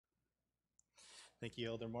Thank you,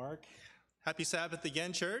 Elder Mark. Happy Sabbath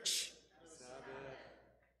again, church. Sabbath.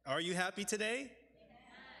 Are you happy today?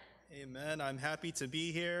 Amen. I'm happy to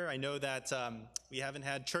be here. I know that we haven't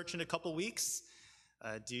had church in a couple weeks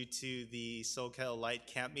due to the SoCal Light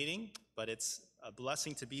Camp meeting, but it's a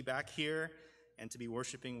blessing to be back here and to be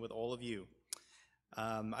worshiping with all of you.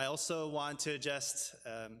 I also want to just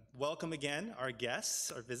welcome again our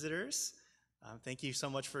guests, our visitors. Thank you so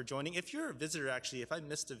much for joining. If you're a visitor, actually, if I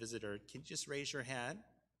missed a visitor, can you just raise your hand?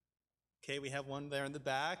 Okay, we have one there in the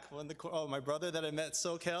back. My brother that I met at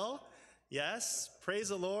SoCal. Yes, praise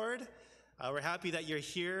the Lord. We're happy that you're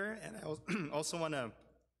here. And I also want to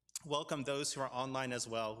welcome those who are online as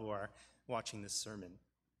well who are watching this sermon.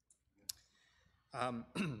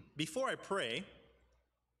 Before I pray,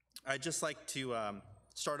 I'd just like to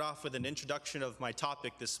start off with an introduction of my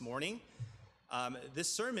topic this morning. This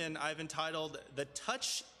sermon I've entitled, The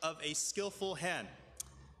Touch of a Skillful Hand.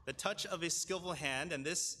 The Touch of a Skillful Hand, and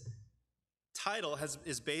this title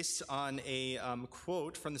is based on a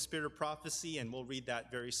quote from the Spirit of Prophecy, and we'll read that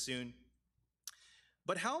very soon.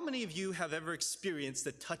 But how many of you have ever experienced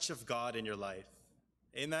the touch of God in your life?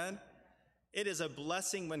 Amen? It is a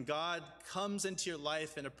blessing when God comes into your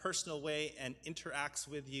life in a personal way and interacts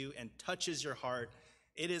with you and touches your heart.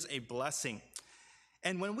 It is a blessing.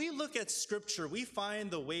 And when we look at Scripture, we find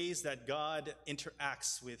the ways that God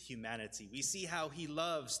interacts with humanity. We see how he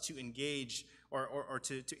loves to engage or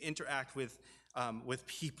to interact with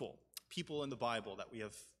people in the Bible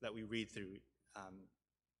that we read through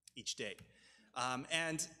each day.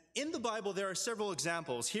 And in the Bible, there are several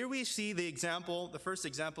examples. Here we see the first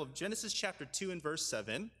example of Genesis chapter 2 and verse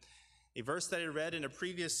 7, a verse that I read in a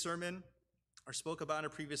previous sermon, or spoke about in a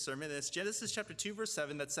previous sermon. It's Genesis chapter 2, verse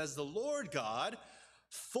 7, that says, "The Lord God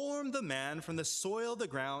formed the man from the soil of the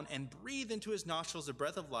ground and breathed into his nostrils the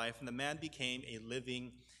breath of life, and the man became a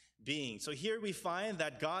living being." So here we find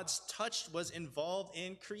that God's touch was involved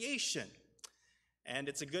in creation. And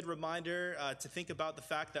it's a good reminder to think about the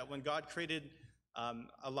fact that when God created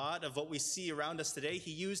a lot of what we see around us today,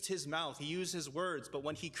 he used his mouth, he used his words. But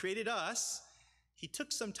when he created us, he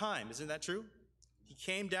took some time. Isn't that true? He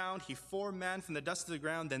came down, he formed man from the dust of the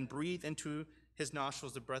ground, then breathed into his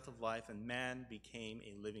nostrils the breath of life, and man became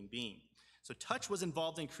a living being. So touch was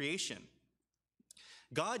involved in creation.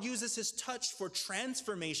 God uses his touch for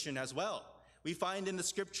transformation as well. We find in the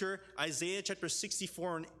scripture, Isaiah chapter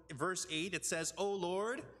 64 and verse 8, it says, "O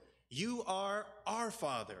Lord, you are our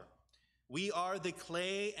Father. We are the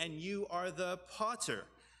clay and you are the potter.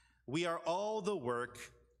 We are all the work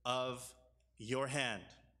of your hand."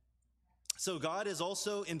 So God is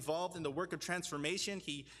also involved in the work of transformation.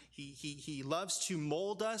 He loves to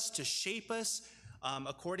mold us, to shape us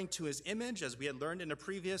according to his image, as we had learned in a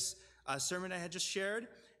previous sermon I had just shared.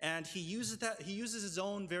 And he uses his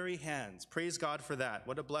own very hands. Praise God for that.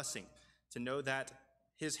 What a blessing to know that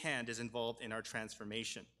his hand is involved in our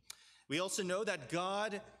transformation. We also know that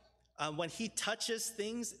God, when he touches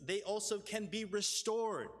things, they also can be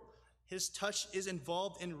restored. His touch is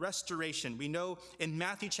involved in restoration. We know in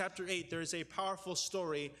Matthew chapter 8, there is a powerful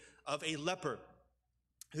story of a leper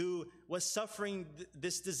who was suffering with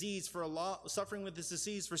this disease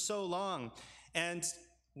for so long. And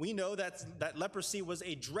we know that leprosy was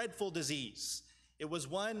a dreadful disease. It was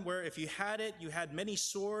one where if you had it, you had many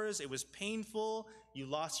sores. It was painful. You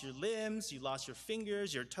lost your limbs. You lost your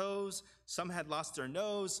fingers, your toes. Some had lost their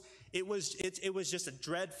nose. It was just a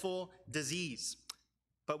dreadful disease.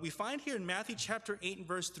 But we find here in Matthew chapter 8 and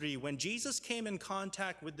verse 3, when Jesus came in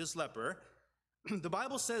contact with this leper, the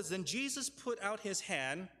Bible says, "Then Jesus put out his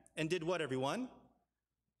hand and did what, everyone?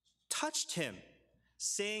 Touched him,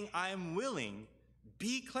 saying, 'I am willing,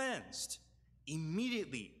 be cleansed.'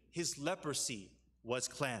 Immediately his leprosy was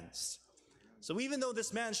cleansed." So even though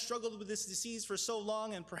this man struggled with this disease for so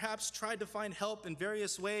long and perhaps tried to find help in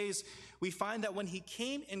various ways, we find that when he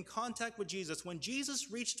came in contact with Jesus, when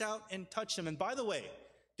Jesus reached out and touched him, and by the way,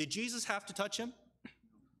 did Jesus have to touch him?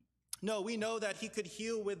 No, we know that he could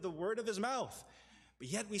heal with the word of his mouth. But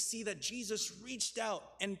yet we see that Jesus reached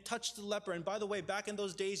out and touched the leper. And by the way, back in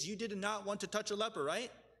those days, you did not want to touch a leper,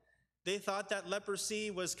 right? They thought that leprosy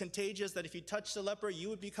was contagious, that if you touched a leper, you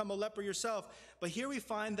would become a leper yourself. But here we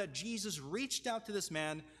find that Jesus reached out to this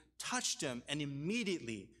man, touched him, and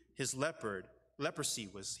immediately his leprosy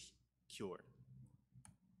was cured.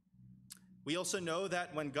 We also know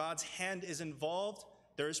that when God's hand is involved,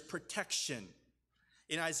 there is protection.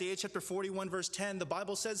 In Isaiah chapter 41, verse 10, the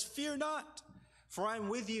Bible says, "Fear not, for I am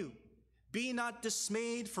with you. Be not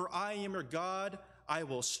dismayed, for I am your God. I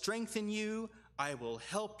will strengthen you. I will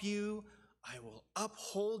help you. I will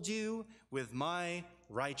uphold you with my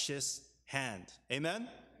righteous hand."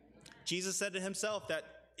 Amen? Jesus said it himself that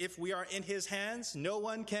if we are in his hands, no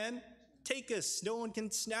one can take us. No one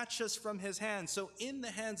can snatch us from his hands. So in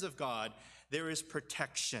the hands of God, there is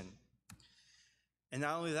protection. And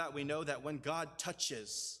not only that, we know that when God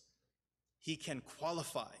touches, he can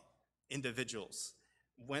qualify individuals.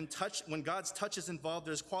 When God's touch is involved,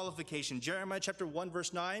 there's qualification. Jeremiah chapter 1,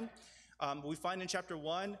 verse 9, we find in chapter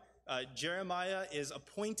 1, Jeremiah is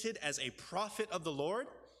appointed as a prophet of the Lord.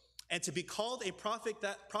 And to be called a prophet,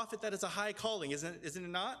 that is a high calling, isn't it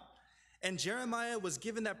not? And Jeremiah was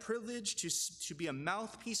given that privilege to be a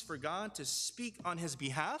mouthpiece for God, to speak on his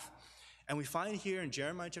behalf. And we find here in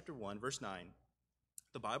Jeremiah chapter 1, verse 9,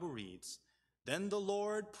 the Bible reads, "Then the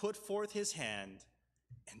Lord put forth his hand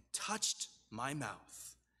and touched my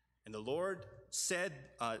mouth. And the Lord said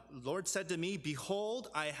to me, behold,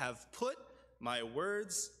 I have put my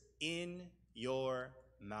words in your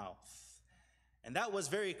mouth." And that was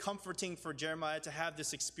very comforting for Jeremiah to have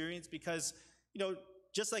this experience because,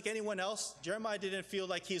 just like anyone else, Jeremiah didn't feel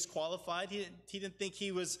like he was qualified. He didn't think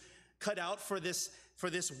he was cut out for this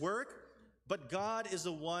work. But God is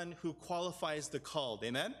the one who qualifies the called.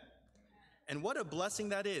 Amen? And what a blessing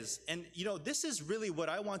that is. And, this is really what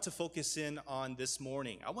I want to focus in on this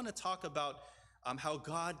morning. I want to talk about how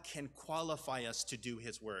God can qualify us to do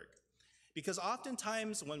his work. Because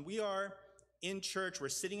oftentimes when we are in church, we're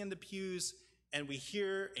sitting in the pews, and we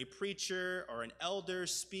hear a preacher or an elder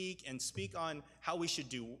speak on how we should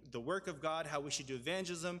do the work of God, how we should do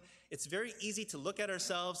evangelism, it's very easy to look at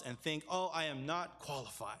ourselves and think, oh, I am not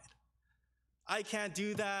qualified. I can't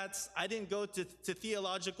do that. I didn't go to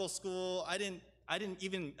theological school. I didn't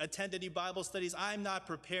even attend any Bible studies. I'm not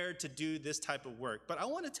prepared to do this type of work. But I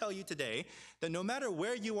want to tell you today that no matter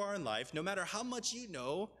where you are in life, no matter how much you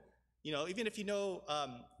know, even if you know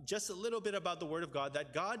just a little bit about the Word of God,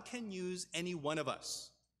 that God can use any one of us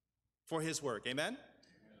for his work. Amen?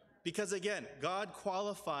 Because again, God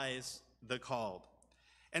qualifies the called.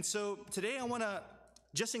 And so today I want to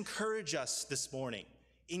just encourage us this morning.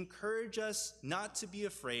 Encourage us not to be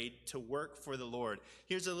afraid to work for the Lord.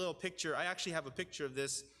 Here's a little picture. I actually have a picture of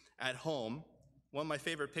this at home. One of my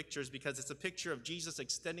favorite pictures because it's a picture of Jesus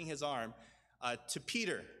extending his arm to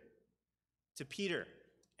Peter.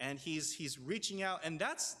 And he's reaching out, and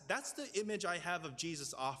that's the image I have of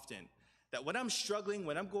Jesus often. That when I'm struggling,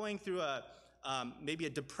 when I'm going through maybe a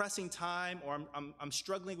depressing time, or I'm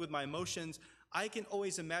struggling with my emotions, I can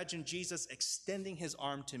always imagine Jesus extending his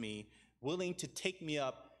arm to me, willing to take me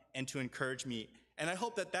up and to encourage me. And I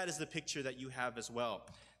hope that is the picture that you have as well.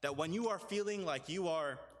 That when you are feeling like you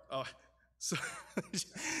are,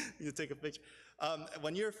 you take a picture.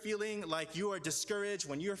 When you're feeling like you are discouraged,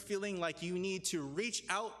 when you're feeling like you need to reach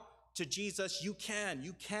out to Jesus, you can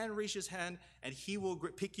reach his hand, and he will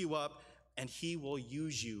pick you up, and he will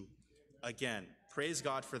use you again. Praise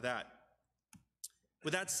God for that.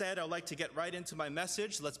 With that said, I'd like to get right into my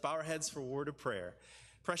message. Let's bow our heads for a word of prayer.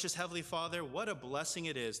 Precious Heavenly Father, what a blessing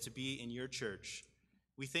it is to be in your church.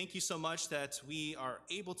 We thank you so much that we are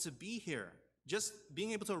able to be here. Just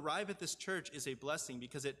being able to arrive at this church is a blessing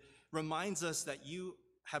because it reminds us that you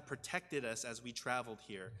have protected us as we traveled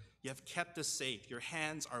here. You have kept us safe. Your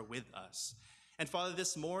hands are with us. And Father,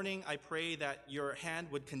 this morning, I pray that your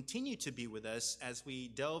hand would continue to be with us as we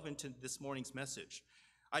delve into this morning's message.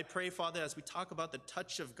 I pray, Father, as we talk about the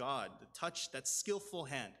touch of God, the touch, that skillful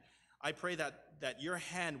hand, I pray that your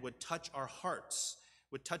hand would touch our hearts,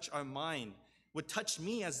 would touch our mind, would touch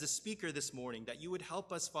me as the speaker this morning, that you would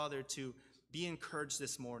help us, Father, to be encouraged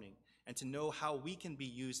this morning and to know how we can be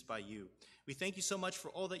used by you. We thank you so much for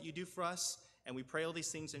all that you do for us, and we pray all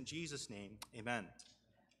these things in Jesus' name. Amen.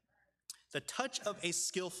 The touch of a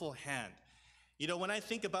skillful hand. When I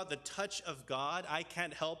think about the touch of God, I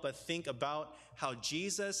can't help but think about how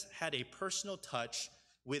Jesus had a personal touch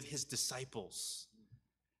with his disciples,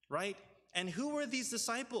 right? And who were these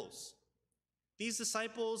disciples? These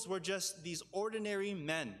disciples were just these ordinary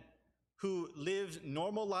men who lived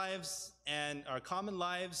normal lives and common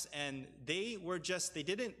lives, and they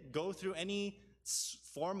didn't go through any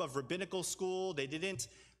form of rabbinical school. They didn't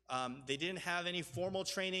have any formal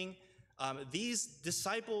training. These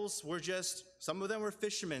disciples were some of them were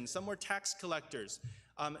fishermen, some were tax collectors.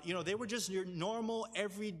 They were just your normal,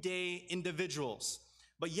 everyday individuals.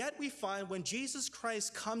 But yet we find when Jesus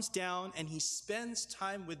Christ comes down and he spends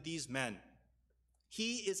time with these men,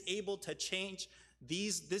 he is able to change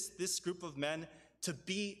this group of men to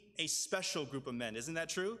be a special group of men. Isn't that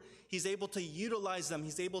true? He's able to utilize them.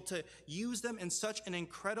 He's able to use them in such an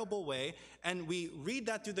incredible way. And we read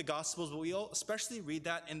that through the Gospels, but we especially read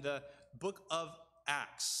that in the book of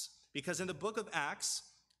Acts. Because in the book of Acts,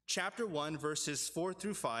 chapter 1, verses 4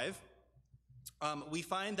 through 5, we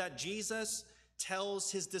find that Jesus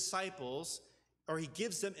tells his disciples, or he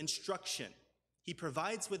gives them instruction. He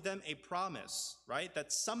provides with them a promise, right?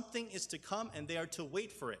 That something is to come and they are to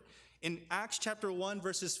wait for it. In Acts chapter 1,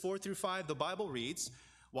 verses 4 through 5, the Bible reads,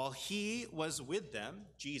 while he was with them,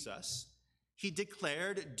 Jesus, he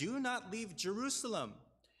declared, do not leave Jerusalem,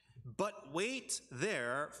 but wait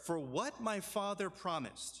there for what my Father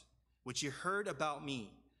promised, which you heard about me.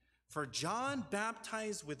 For John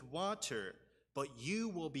baptized with water, but you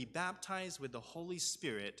will be baptized with the Holy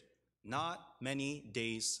Spirit not many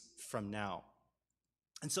days from now.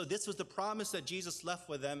 And so this was the promise that Jesus left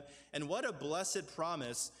with them. And what a blessed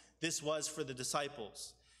promise this was for the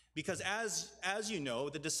disciples. Because as you know,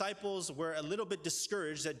 the disciples were a little bit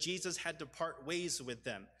discouraged that Jesus had to part ways with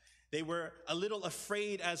them. They were a little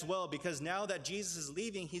afraid as well, because now that Jesus is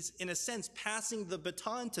leaving, he's in a sense passing the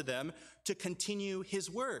baton to them to continue his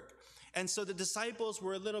work. And so the disciples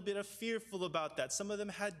were a little bit fearful about that. Some of them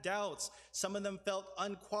had doubts. Some of them felt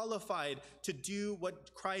unqualified to do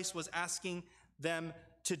what Christ was asking them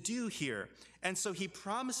to do here. And so he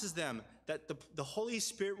promises them that the Holy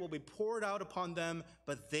Spirit will be poured out upon them,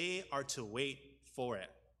 but they are to wait for it.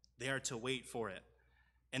 They are to wait for it.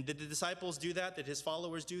 And did the disciples do that? Did his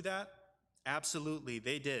followers do that? Absolutely,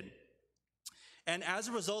 they did. And as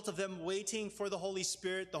a result of them waiting for the Holy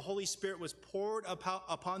Spirit was poured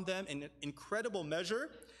upon them in incredible measure,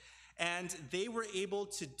 and they were able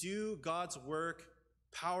to do God's work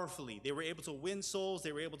powerfully. They were able to win souls.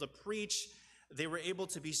 They were able to preach. They were able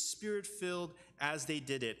to be spirit-filled as they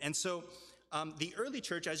did it. And so the early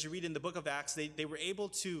church, as you read in the book of Acts, they were able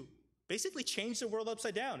to basically change the world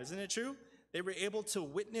upside down. Isn't it true? They were able to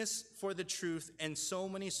witness for the truth, and so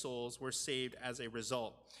many souls were saved as a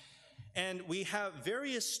result. And we have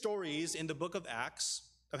various stories in the book of Acts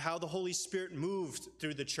of how the Holy Spirit moved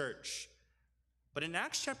through the church. But in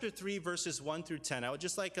Acts chapter 3, verses 1 through 10, I would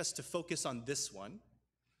just like us to focus on this one.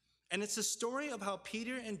 And it's a story of how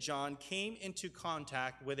Peter and John came into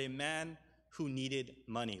contact with a man who needed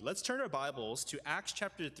money. Let's turn our Bibles to Acts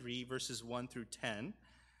chapter 3, verses 1 through 10.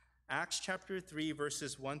 Acts chapter 3,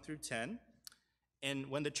 verses 1 through 10. And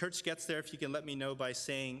when the church gets there, if you can let me know by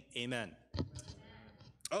saying amen.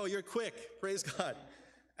 Oh, you're quick. Praise God.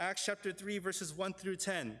 Acts chapter 3, verses 1 through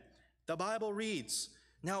 10. The Bible reads,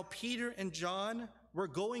 now Peter and John were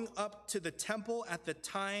going up to the temple at the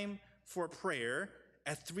time for prayer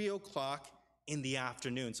at 3:00 in the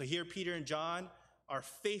afternoon. So here Peter and John are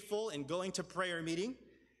faithful in going to prayer meeting.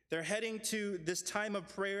 They're heading to this time of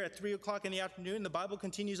prayer at 3:00 in the afternoon. The Bible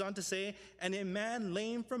continues on to say, and a man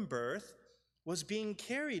lame from birth was being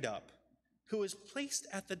carried up, who was placed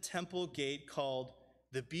at the temple gate called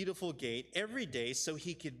the Beautiful Gate every day so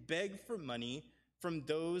he could beg for money from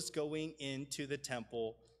those going into the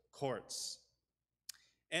temple courts.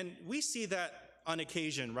 And we see that on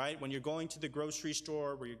occasion, right? When you're going to the grocery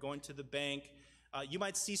store, where you're going to the bank, you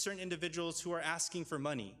might see certain individuals who are asking for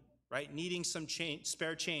money, right? Needing some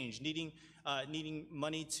spare change, needing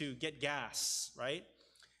money to get gas, right?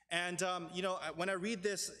 And, when I read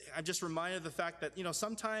this, I'm just reminded of the fact that,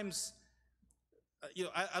 sometimes,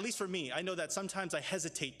 at least for me, I know that sometimes I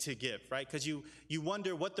hesitate to give, right? Because you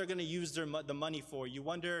wonder what they're going to use the money for. You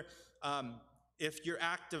wonder if your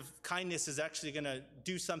act of kindness is actually going to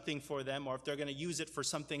do something for them, or if they're going to use it for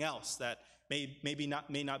something else that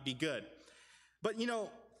may not be good. But,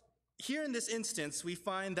 here in this instance, we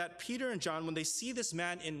find that Peter and John, when they see this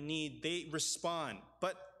man in need, they respond.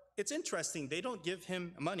 But it's interesting, they don't give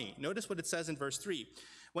him money. Notice what it says in verse 3.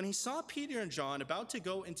 When he saw Peter and John about to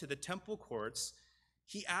go into the temple courts,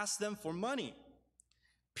 he asked them for money.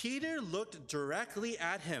 Peter looked directly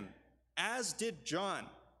at him, as did John,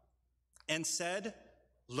 and said,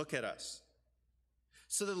 look at us.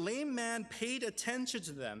 So the lame man paid attention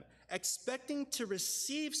to them, expecting to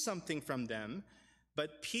receive something from them,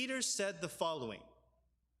 but Peter said the following,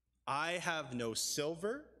 I have no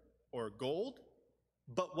silver or gold,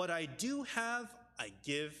 but what I do have, I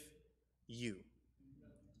give you.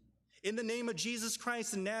 In the name of Jesus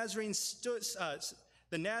Christ, the Nazarene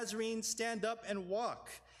stand up and walk.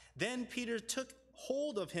 Then Peter took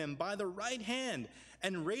hold of him by the right hand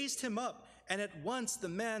and raised him up, and at once the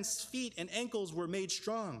man's feet and ankles were made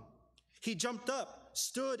strong. He jumped up,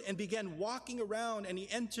 stood, and began walking around, and he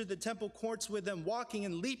entered the temple courts with them, walking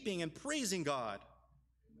and leaping and praising God.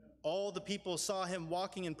 All the people saw him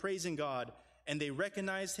walking and praising God, and they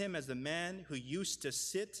recognized him as the man who used to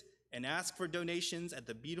sit and ask for donations at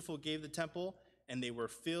the Beautiful Gate of the temple, and they were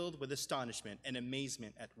filled with astonishment and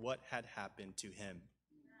amazement at what had happened to him.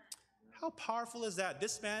 How powerful is that?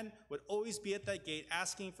 This man would always be at that gate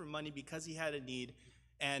asking for money because he had a need,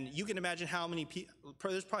 And you can imagine how many people,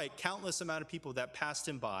 there's probably a countless amount of people that passed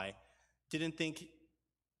him by, didn't think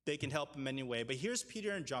they can help him anyway. But here's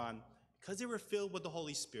Peter and John, because they were filled with the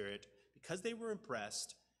Holy Spirit, because they were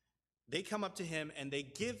impressed, they come up to him and they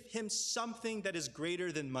give him something that is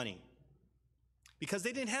greater than money. Because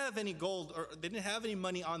they didn't have any gold or they didn't have any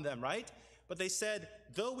money on them, right? But they said,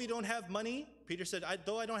 though we don't have money, Peter said,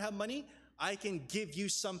 though I don't have money, I can give you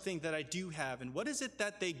something that I do have. And what is it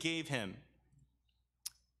that they gave him?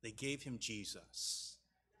 They gave him Jesus.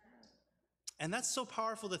 And that's so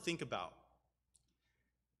powerful to think about.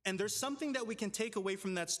 And there's something that we can take away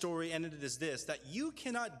from that story, and it is this, that you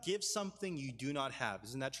cannot give something you do not have.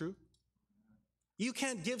 Isn't that true? You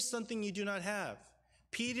can't give something you do not have.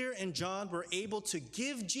 Peter and John were able to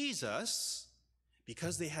give Jesus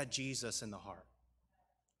because they had Jesus in the heart.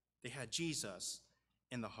 They had Jesus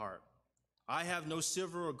in the heart. I have no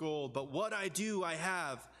silver or gold, but what I do, I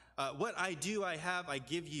have. I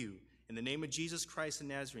give you. In the name of Jesus Christ the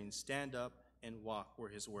Nazarene, stand up and walk, were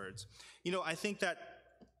his words. You know, I think that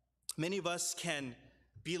many of us can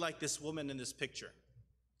be like this woman in this picture,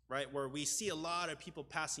 right? Where we see a lot of people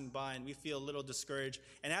passing by and we feel a little discouraged.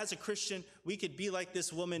 And as a Christian, we could be like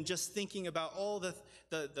this woman, just thinking about all the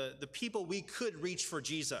people we could reach for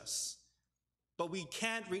Jesus. But we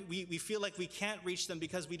can't, we feel like we can't reach them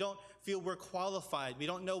because we don't feel we're qualified. We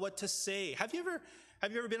don't know what to say. Have you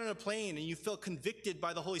ever been on a plane and you felt convicted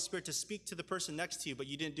by the Holy Spirit to speak to the person next to you, but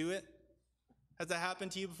you didn't do it? Has that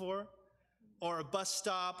happened to you before? Or a bus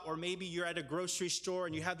stop, or maybe you're at a grocery store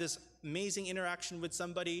and you have this amazing interaction with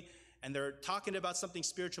somebody and they're talking about something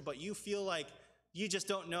spiritual, but you feel like you just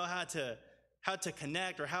don't know how to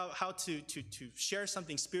connect or how to share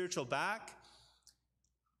something spiritual back.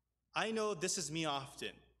 I know this is me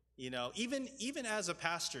often, you know, even as a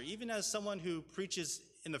pastor, even as someone who preaches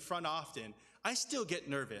in the front often, I still get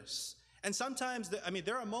nervous. And sometimes,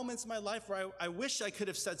 there are moments in my life where I wish I could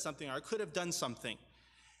have said something or I could have done something.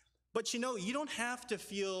 But you know, you don't have to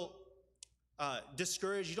feel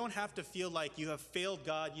discouraged. You don't have to feel like you have failed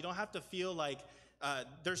God. You don't have to feel like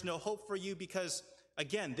there's no hope for you because,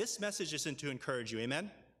 again, this message isn't to encourage you,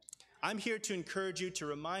 amen? I'm here to encourage you, to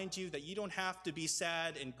remind you that you don't have to be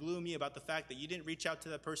sad and gloomy about the fact that you didn't reach out to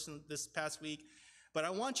that person this past week. But I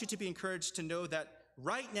want you to be encouraged to know that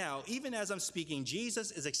right now, even as I'm speaking, Jesus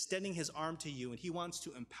is extending his arm to you and he wants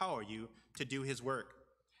to empower you to do his work.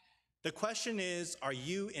 The question is, are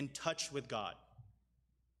you in touch with God?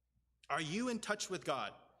 Are you in touch with God?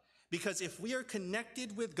 Because if we are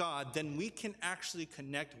connected with God, then we can actually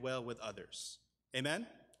connect well with others. Amen?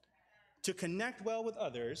 To connect well with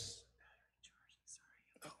others.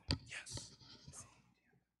 Oh, yes.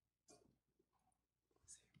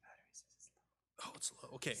 Oh, it's low.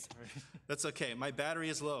 Okay. That's okay. My battery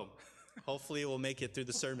is low. Hopefully, we'll make it through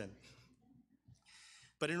the sermon.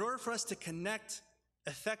 But in order for us to connect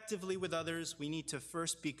effectively with others, we need to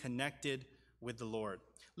first be connected with the Lord.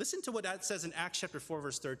 Listen to what that says in Acts chapter 4,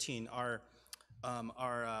 verse 13. Okay, I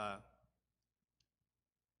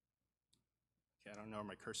don't know where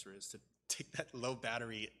my cursor is to take that low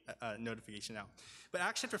battery notification out. But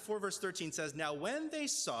Acts chapter 4, verse 13 says, now when they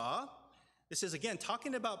saw, this is again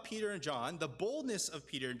talking about Peter and John, the boldness of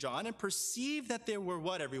Peter and John, and perceived that they were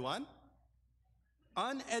what, everyone?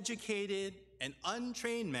 Uneducated and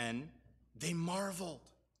untrained men, they marveled.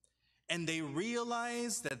 And they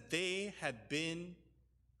realized that they had been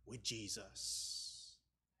with Jesus.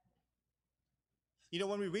 You know,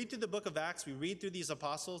 when we read through the book of Acts, we read through these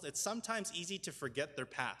apostles, it's sometimes easy to forget their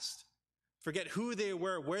past, forget who they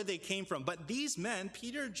were, where they came from. But these men,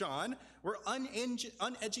 Peter and John, were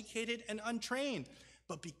uneducated and untrained.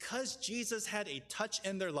 But because Jesus had a touch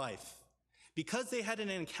in their life, because they had an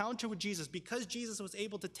encounter with Jesus, because Jesus was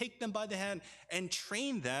able to take them by the hand and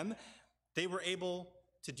train them, they were able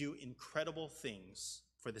to do incredible things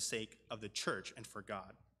for the sake of the church and for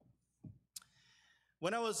God.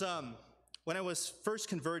 When I was first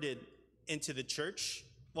converted into the church,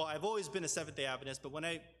 well, I've always been a Seventh-day Adventist, but when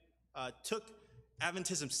I took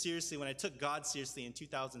Adventism seriously, when I took God seriously in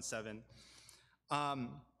 2007,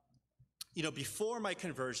 before my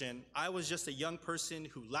conversion, I was just a young person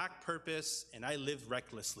who lacked purpose, and I lived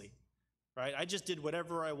recklessly, right? I just did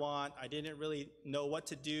whatever I want. I didn't really know what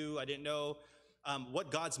to do. I didn't know what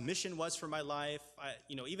God's mission was for my life.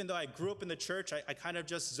 Even though I grew up in the church, I kind of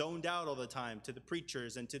just zoned out all the time to the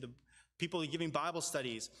preachers and to the people giving Bible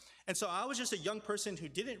studies. And so I was just a young person who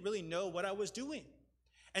didn't really know what I was doing.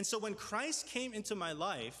 And so when Christ came into my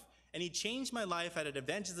life, and he changed my life at an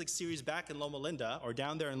evangelistic series back in Loma Linda, or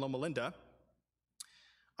down there in Loma Linda,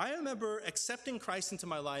 I remember accepting Christ into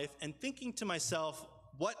my life and thinking to myself,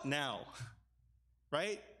 what now?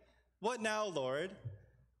 Right? What now, Lord?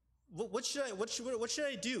 what should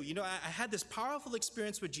I do? You know, I had this powerful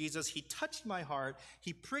experience with Jesus. He touched my heart.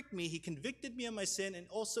 He pricked me. He convicted me of my sin and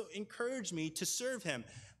also encouraged me to serve him.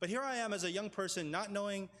 But here I am as a young person, not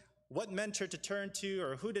knowing what mentor to turn to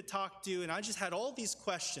or who to talk to. And I just had all these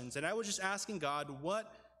questions. And I was just asking God,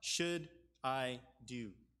 what should I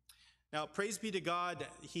do? Now, praise be to God,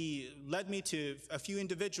 he led me to a few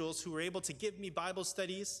individuals who were able to give me Bible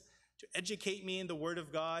studies, to educate me in the Word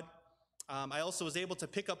of God. I also was able to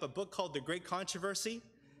pick up a book called The Great Controversy.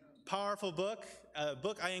 Powerful book, a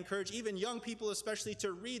book I encourage even young people especially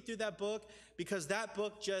to read through that book, because that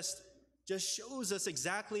book just shows us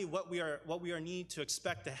exactly what we are need to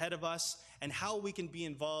expect ahead of us and how we can be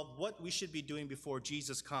involved, what we should be doing before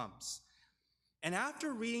Jesus comes. And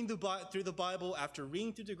after reading through the Bible, after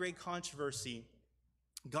reading through The Great Controversy,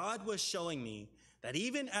 God was showing me that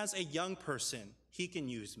even as a young person, he can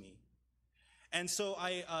use me. And so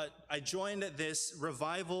I joined this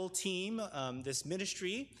revival team, this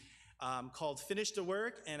ministry called Finish the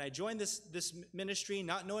Work, and I joined this ministry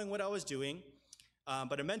not knowing what I was doing.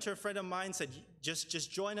 But a mentor friend of mine said,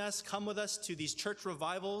 just join us, come with us to these church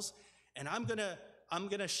revivals, and I'm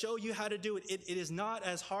gonna show you how to do it. It is not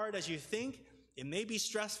as hard as you think. It may be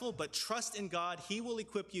stressful, but trust in God. He will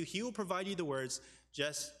equip you. He will provide you the words.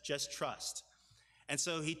 Just trust. And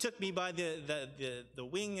so he took me by the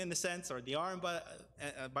wing in a sense, or the arm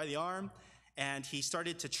by the arm, and he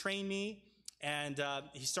started to train me. And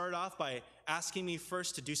he started off by asking me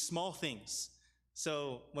first to do small things.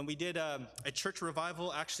 So when we did a church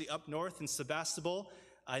revival actually up north in Sebastopol,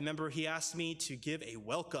 I remember he asked me to give a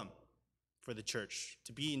welcome for the church,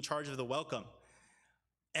 to be in charge of the welcome.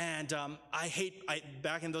 And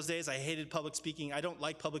back in those days, I hated public speaking. I don't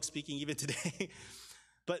like public speaking even today.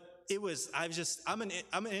 But I'm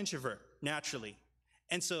an introvert naturally.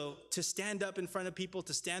 And so to stand up in front of people,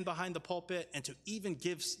 to stand behind the pulpit, and to even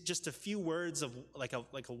give just a few words of like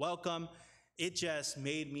a welcome, it just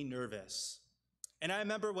made me nervous. And I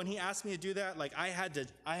remember when he asked me to do that, like I had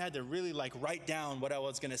to really like write down what I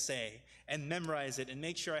was going to say and memorize it and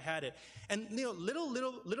make sure I had it. And you know,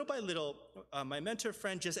 little by little, my mentor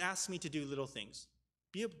friend just asked me to do little things.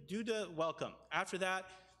 Do the welcome. After that,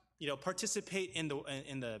 you know, participate in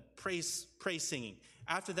the praise singing.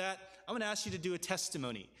 After that, I'm going to ask you to do a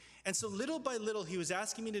testimony. And so little by little, he was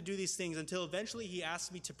asking me to do these things until eventually he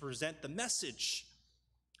asked me to present the message.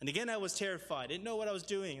 And again, I was terrified. I didn't know what I was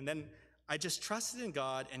doing. And then I just trusted in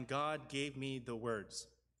God, and God gave me the words.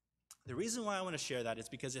 The reason why I want to share that is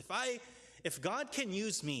because if God can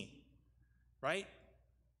use me, right,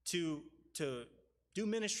 to do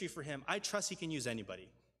ministry for him, I trust he can use anybody.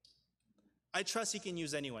 I trust he can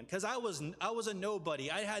use anyone, because I was a nobody.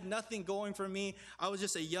 I had nothing going for me. I was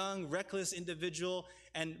just a young, reckless individual,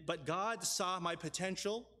 but God saw my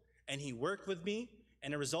potential, and he worked with me,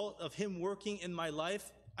 and a result of him working in my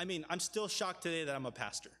life, I mean, I'm still shocked today that I'm a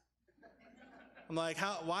pastor. I'm like,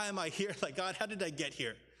 why am I here? Like, God, how did I get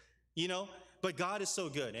here? You know, but God is so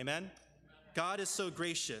good, amen? God is so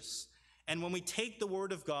gracious. And when we take the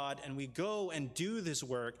word of God and we go and do this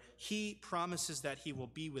work, he promises that he will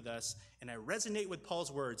be with us. And I resonate with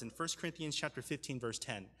Paul's words in 1 Corinthians chapter 15, verse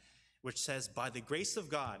 10, which says, by the grace of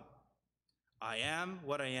God, I am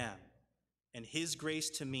what I am, and his grace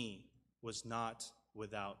to me was not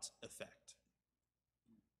without effect.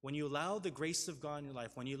 When you allow the grace of God in your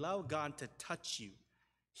life, when you allow God to touch you,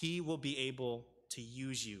 he will be able to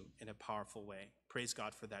use you in a powerful way. Praise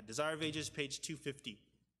God for that. Desire of Ages, page 250.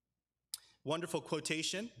 Wonderful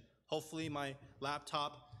quotation. Hopefully my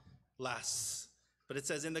laptop lasts. But it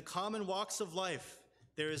says, in the common walks of life,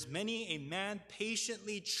 there is many a man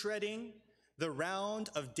patiently treading the round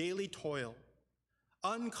of daily toil,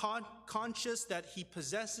 unconscious that he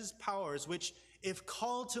possesses powers which, if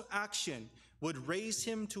called to action, would raise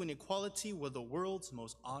him to an equality with the world's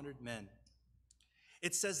most honored men.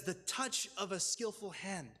 It says the touch of a skillful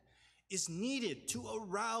hand is needed to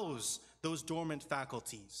arouse those dormant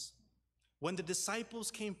faculties. When the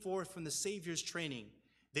disciples came forth from the Savior's training,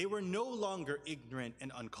 they were no longer ignorant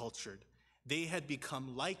and uncultured. They had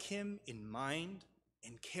become like him in mind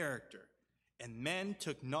and character, and men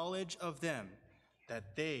took knowledge of them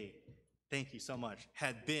that they, thank you so much,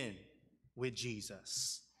 had been with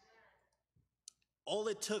Jesus. All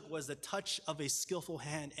it took was the touch of a skillful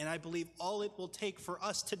hand, and I believe all it will take for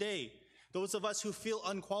us today, those of us who feel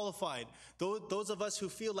unqualified, those of us who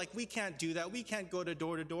feel like we can't do that, we can't go to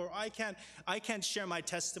door, I can't share my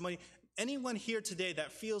testimony. Anyone here today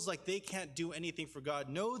that feels like they can't do anything for God,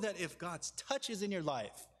 know that if God's touch is in your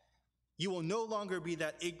life, you will no longer be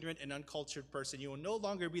that ignorant and uncultured person. You will no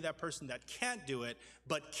longer be that person that can't do it,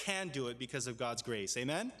 but can do it because of God's grace.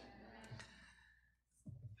 Amen?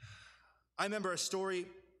 I remember a story,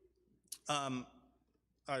 not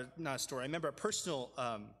a story, I remember a personal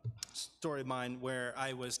story of mine where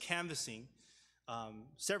I was canvassing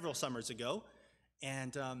several summers ago.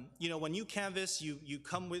 And, when you canvass, you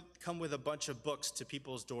come with a bunch of books to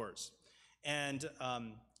people's doors. And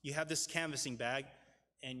you have this canvassing bag,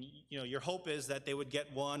 and, your hope is that they would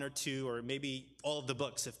get one or two or maybe all of the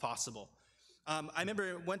books if possible. I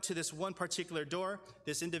remember I went to this one particular door.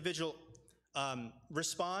 This individual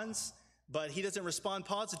responds, but he doesn't respond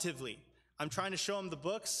positively. I'm trying to show him the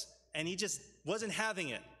books, and he just wasn't having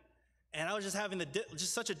it. And I was just having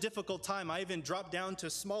just such a difficult time. I even dropped down to a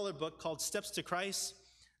smaller book called Steps to Christ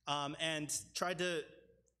and tried to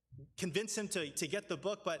convince him to get the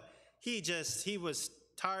book, but he was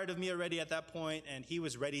tired of me already at that point, and he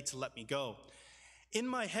was ready to let me go. In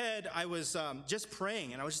my head, I was just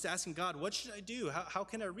praying, and I was just asking God, what should I do? How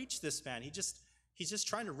can I reach this man? He's just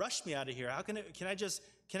trying to rush me out of here. How can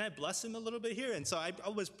I bless him a little bit here? And so I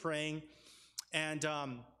was praying, and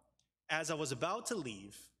as I was about to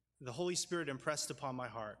leave, the Holy Spirit impressed upon my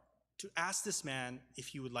heart to ask this man if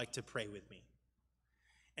he would like to pray with me.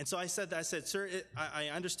 And so I said, sir, I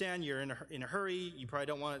understand you're in a hurry. You probably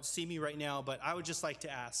don't want to see me right now, but I would just like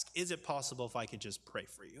to ask, is it possible if I could just pray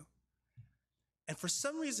for you? And for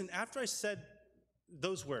some reason, after I said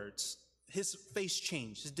those words, his face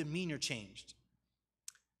changed, his demeanor changed.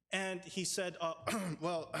 And he said,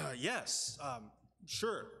 yes,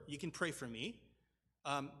 sure, you can pray for me.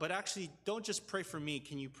 But actually, don't just pray for me.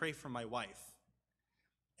 Can you pray for my wife?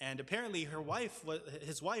 And apparently,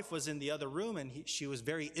 his wife was in the other room, and she was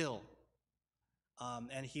very ill.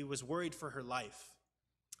 And he was worried for her life.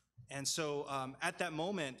 And so at that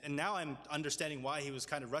moment, and now I'm understanding why he was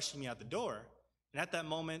kind of rushing me out the door. And at that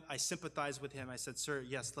moment, I sympathized with him. I said, sir,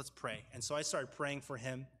 yes, let's pray. And so I started praying for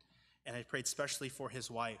him, and I prayed especially for his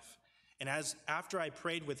wife. And after I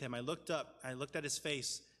prayed with him, I looked up, I looked at his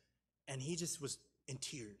face, and he just was in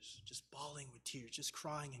tears, just bawling with tears, just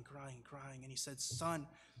crying and crying and crying. And he said, son,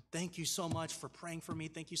 thank you so much for praying for me.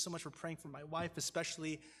 Thank you so much for praying for my wife,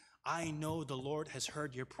 especially. I know the Lord has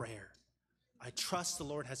heard your prayer. I trust the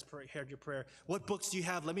Lord has heard your prayer. What books do you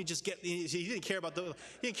have? Let me just get. He didn't care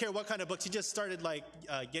what kind of books. He just started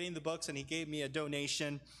getting the books, and he gave me a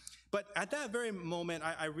donation. But at that very moment,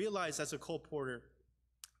 I realized as a colporteur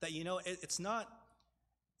that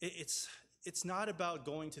it's not about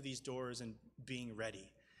going to these doors and being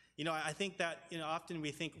ready. I think that often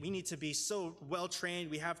we think we need to be so well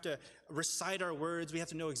trained. We have to recite our words. We have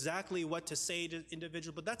to know exactly what to say to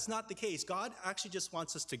individuals. But that's not the case. God actually just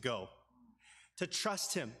wants us to go, to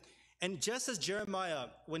trust him. And just as Jeremiah,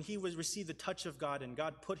 when he would receive the touch of God and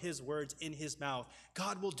God put his words in his mouth,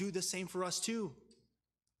 God will do the same for us too.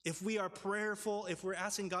 If we are prayerful, if we're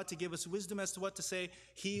asking God to give us wisdom as to what to say,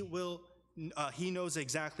 he knows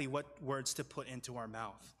exactly what words to put into our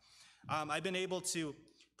mouth. I've been able to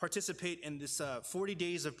participate in this 40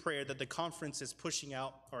 days of prayer that the conference is pushing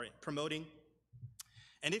out or promoting.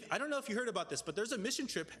 And I don't know if you heard about this, but there's a mission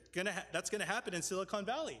trip that's going to happen in Silicon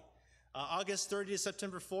Valley. August 30 to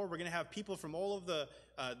September 4, we're going to have people from all over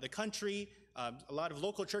the country. A lot of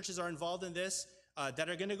local churches are involved in this that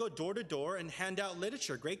are going to go door to door and hand out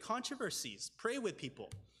literature, great controversies, pray with people.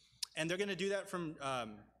 And they're going to do that from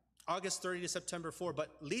August 30 to September 4. But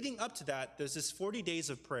leading up to that, there's this 40 days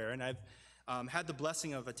of prayer, and I've had the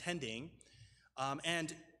blessing of attending.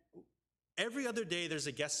 And every other day, there's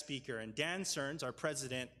a guest speaker. And Dan Stearns, our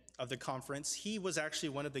president of the conference, he was actually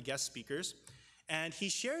one of the guest speakers. And he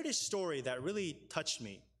shared his story that really touched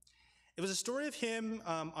me. It was a story of him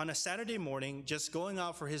on a Saturday morning just going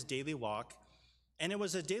out for his daily walk. And it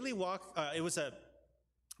was a daily walk. It was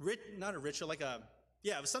not a ritual,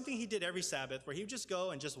 it was something he did every Sabbath where he would just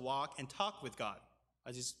go and just walk and talk with God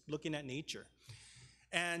as he's looking at nature.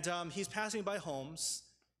 And he's passing by homes.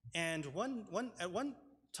 And at one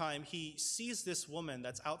time, he sees this woman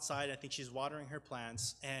that's outside. I think she's watering her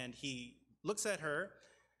plants. And he looks at her,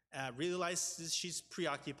 realizes she's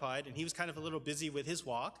preoccupied, and he was kind of a little busy with his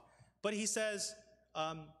walk. But he says,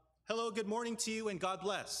 hello, good morning to you, and God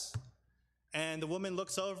bless. And the woman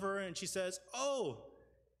looks over, and she says, oh,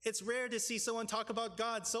 it's rare to see someone talk about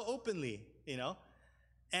God so openly,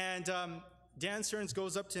 And Dan Stearns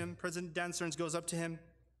goes up to him, President Dan Stearns goes up to him,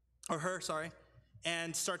 or her, sorry,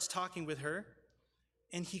 and starts talking with her.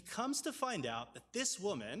 And he comes to find out that this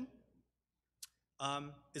woman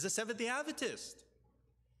is a Seventh-day Adventist.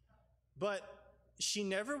 But she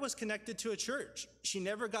never was connected to a church. She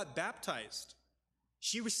never got baptized.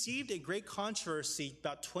 She received a great controversy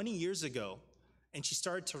about 20 years ago, and she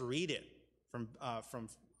started to read it from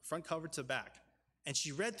front cover to back. And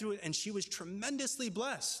she read through it, and she was tremendously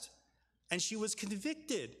blessed. And she was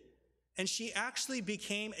convicted. And she actually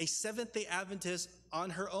became a Seventh-day Adventist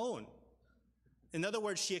on her own. In other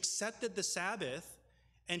words, she accepted the Sabbath,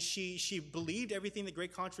 and she believed everything the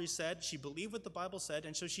Great Controversy said. She believed what the Bible said,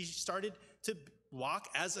 and so she started to walk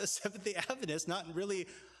as a Seventh-day Adventist, not really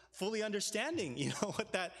fully understanding,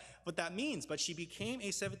 what that means. But she became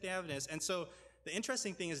a Seventh-day Adventist. And so the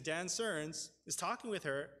interesting thing is Dan Stearns is talking with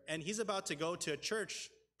her, and he's about to go to a church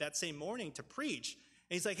that same morning to preach.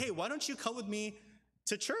 And he's like, hey, why don't you come with me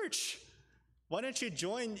to church? Why don't you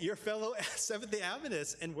join your fellow Seventh-day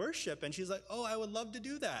Adventists and worship? And she's like, oh, I would love to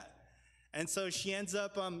do that. And so she ends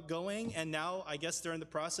up going, and now I guess they're in the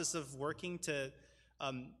process of working to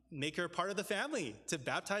make her part of the family, to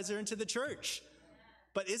baptize her into the church.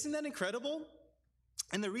 But isn't that incredible?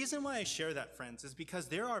 And the reason why I share that, friends, is because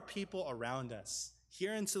there are people around us,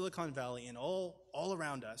 here in Silicon Valley and all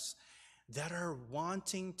around us, that are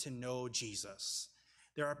wanting to know Jesus.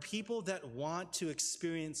 There are people that want to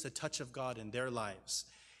experience the touch of God in their lives.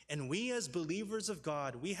 And we as believers of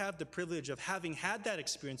God, we have the privilege of having had that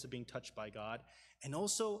experience of being touched by God and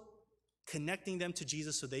also connecting them to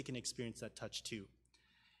Jesus so they can experience that touch too.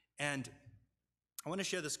 And I want to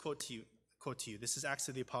share this quote to you. This is Acts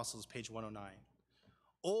of the Apostles, page 109.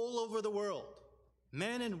 All over the world,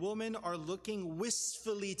 men and women are looking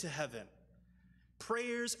wistfully to heaven.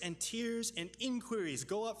 Prayers and tears and inquiries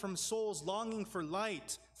go up from souls longing for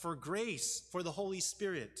light, for grace, for the Holy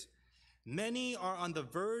Spirit. Many are on the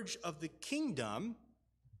verge of the kingdom,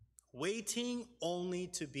 waiting only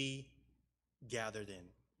to be gathered in.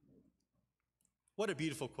 What a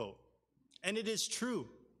beautiful quote. And it is true.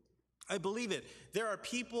 I believe it. There are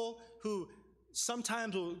people who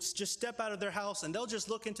sometimes will just step out of their house and they'll just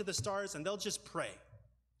look into the stars and they'll just pray.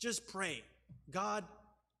 Just pray. God,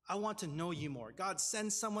 I want to know you more. God,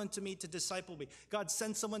 send someone to me to disciple me. God,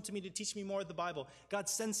 send someone to me to teach me more of the Bible. God,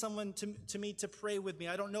 send someone to me to pray with me.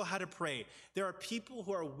 I don't know how to pray. There are people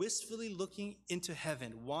who are wistfully looking into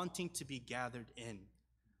heaven, wanting to be gathered in.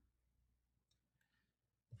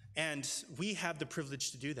 And we have the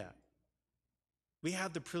privilege to do that. We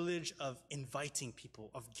have the privilege of inviting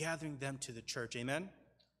people, of gathering them to the church. Amen?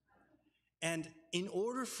 And in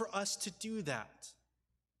order for us to do that,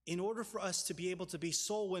 in order for us to be able to be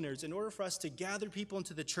soul winners, in order for us to gather people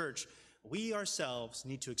into the church, we ourselves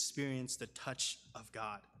need to experience the touch of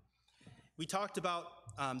God. We talked about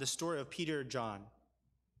the story of Peter and John,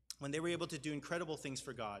 when they were able to do incredible things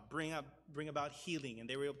for God, bring about healing, and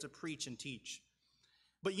they were able to preach and teach.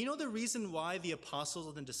 But you know the reason why the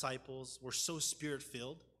apostles and disciples were so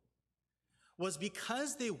spirit-filled? Was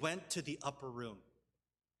because they went to the upper room.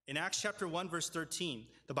 In Acts chapter 1, verse 13,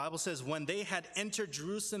 the Bible says, when they had entered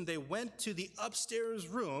Jerusalem, they went to the upstairs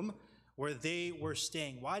room where they were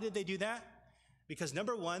staying. Why did they do that? Because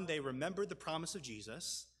number one, they remembered the promise of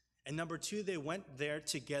Jesus. And number two, they went there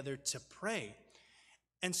together to pray.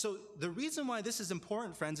 And so the reason why this is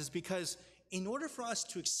important, friends, is because in order for us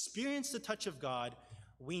to experience the touch of God,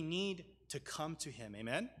 we need to come to him.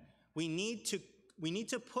 Amen? We need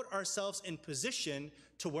to put ourselves in position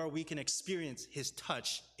to where we can experience his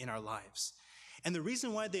touch in our lives. And the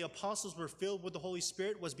reason why the apostles were filled with the Holy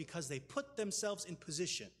Spirit was because they put themselves in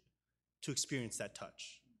position to experience that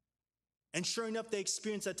touch. And sure enough, they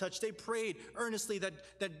experienced that touch. They prayed earnestly that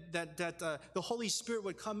the Holy Spirit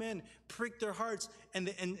would come in, prick their hearts,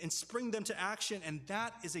 and spring them to action. And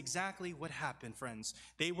that is exactly what happened, friends.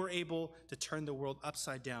 They were able to turn the world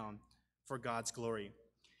upside down for God's glory.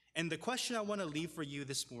 And the question I want to leave for you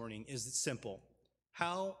this morning is simple.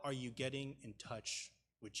 How are you getting in touch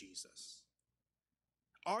with Jesus?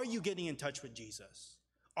 Are you getting in touch with Jesus?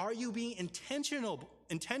 Are you being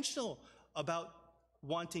intentional about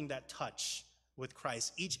wanting that touch with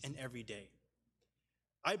Christ each and every day?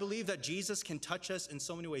 I believe that Jesus can touch us in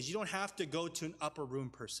so many ways. You don't have to go to an upper room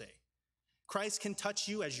per se. Christ can touch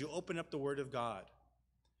you as you open up the Word of God.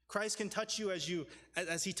 Christ can touch you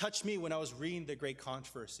as he touched me when I was reading the Great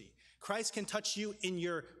Controversy. Christ can touch you in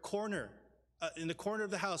your corner, in the corner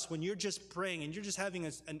of the house when you're just praying and you're just having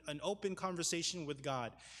an open conversation with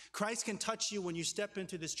God. Christ can touch you when you step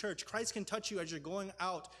into this church. Christ can touch you as you're going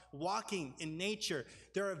out, walking in nature.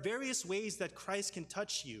 There are various ways that Christ can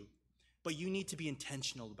touch you, but you need to be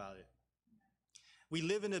intentional about it. We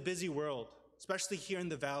live in a busy world, especially here in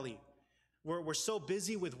the valley. We're so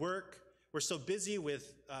busy with work. We're so busy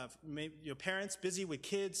with parents, busy with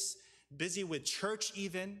kids, busy with church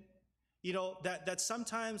even, that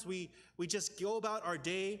sometimes we just go about our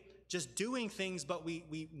day just doing things, but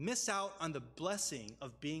we miss out on the blessing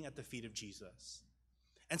of being at the feet of Jesus.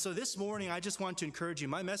 And so this morning, I just want to encourage you.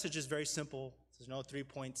 My message is very simple. There's no 3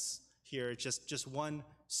 points here. It's just one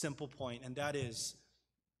simple point, and that is,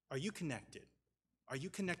 are you connected? Are you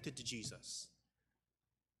connected to Jesus?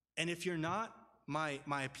 And if you're not, my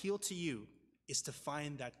appeal to you is to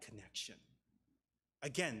find that connection.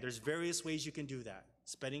 Again, there's various ways you can do that.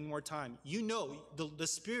 Spending more time. You know, the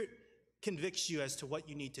Spirit convicts you as to what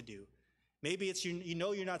you need to do. Maybe it's you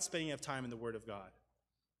know you're not spending enough time in the Word of God.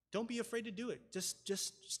 Don't be afraid to do it.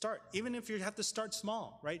 Just start. Even if you have to start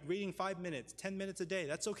small, right? Reading 5 minutes, 10 minutes a day,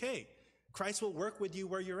 that's okay. Christ will work with you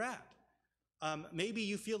where you're at. Maybe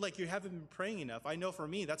you feel like you haven't been praying enough. I know for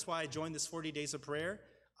me, that's why I joined this 40 days of prayer.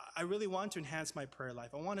 I really want to enhance my prayer life.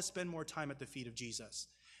 I want to spend more time at the feet of Jesus.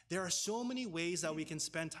 There are so many ways that we can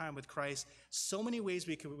spend time with Christ, so many ways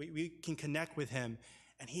we can connect with him,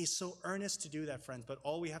 and he's so earnest to do that, friends, but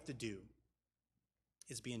all we have to do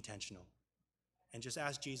is be intentional and just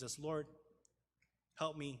ask Jesus, Lord,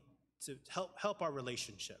 help me to help our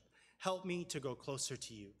relationship. Help me to go closer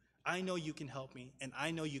to you. I know you can help me, and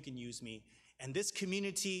I know you can use me, and this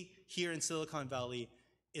community here in Silicon Valley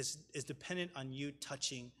is dependent on you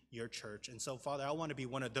touching your church. And so, Father, I want to be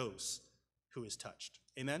one of those who is touched.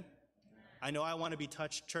 Amen? I know I want to be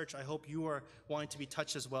touched. Church, I hope you are wanting to be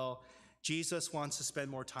touched as well. Jesus wants to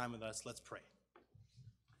spend more time with us. Let's pray.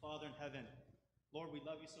 Father in heaven, Lord, we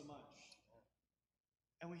love you so much.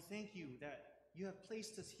 And we thank you that you have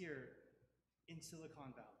placed us here in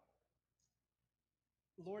Silicon Valley.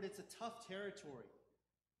 Lord, it's a tough territory.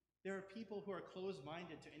 There are people who are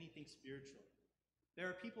closed-minded to anything spiritual. There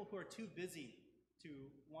are people who are too busy to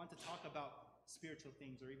want to talk about spiritual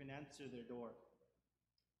things or even answer their door.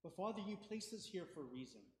 But Father, you placed us here for a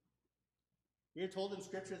reason. We are told in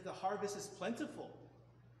Scripture that the harvest is plentiful.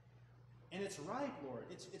 And it's ripe, Lord.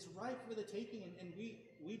 It's ripe for the taking, and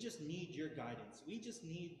we just need your guidance. We just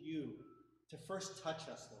need you to first touch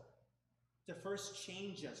us, Lord. To first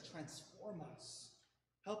change us, transform us.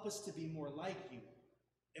 Help us to be more like you.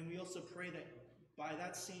 And we also pray that by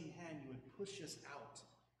that same hand, you would push us out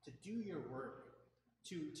to do your work,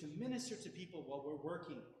 to minister to people while we're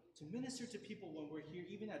working, to minister to people when we're here,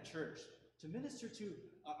 even at church, to minister to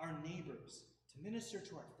our neighbors, to minister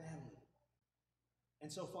to our family.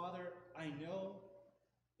 And so, Father, I know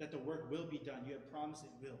that the work will be done. You have promised it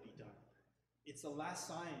will be done. It's the last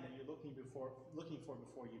sign that you're looking for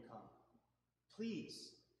before you come.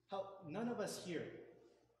 Please help none of us here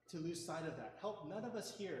to lose sight of that. Help none of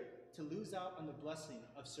us here to lose out on the blessing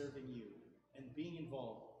of serving you and being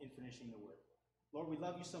involved in finishing the work. Lord, we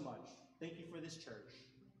love you so much. Thank you for this church.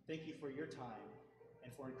 Thank you for your time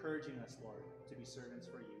and for encouraging us, Lord, to be servants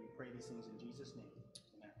for you. We pray these things in Jesus' name.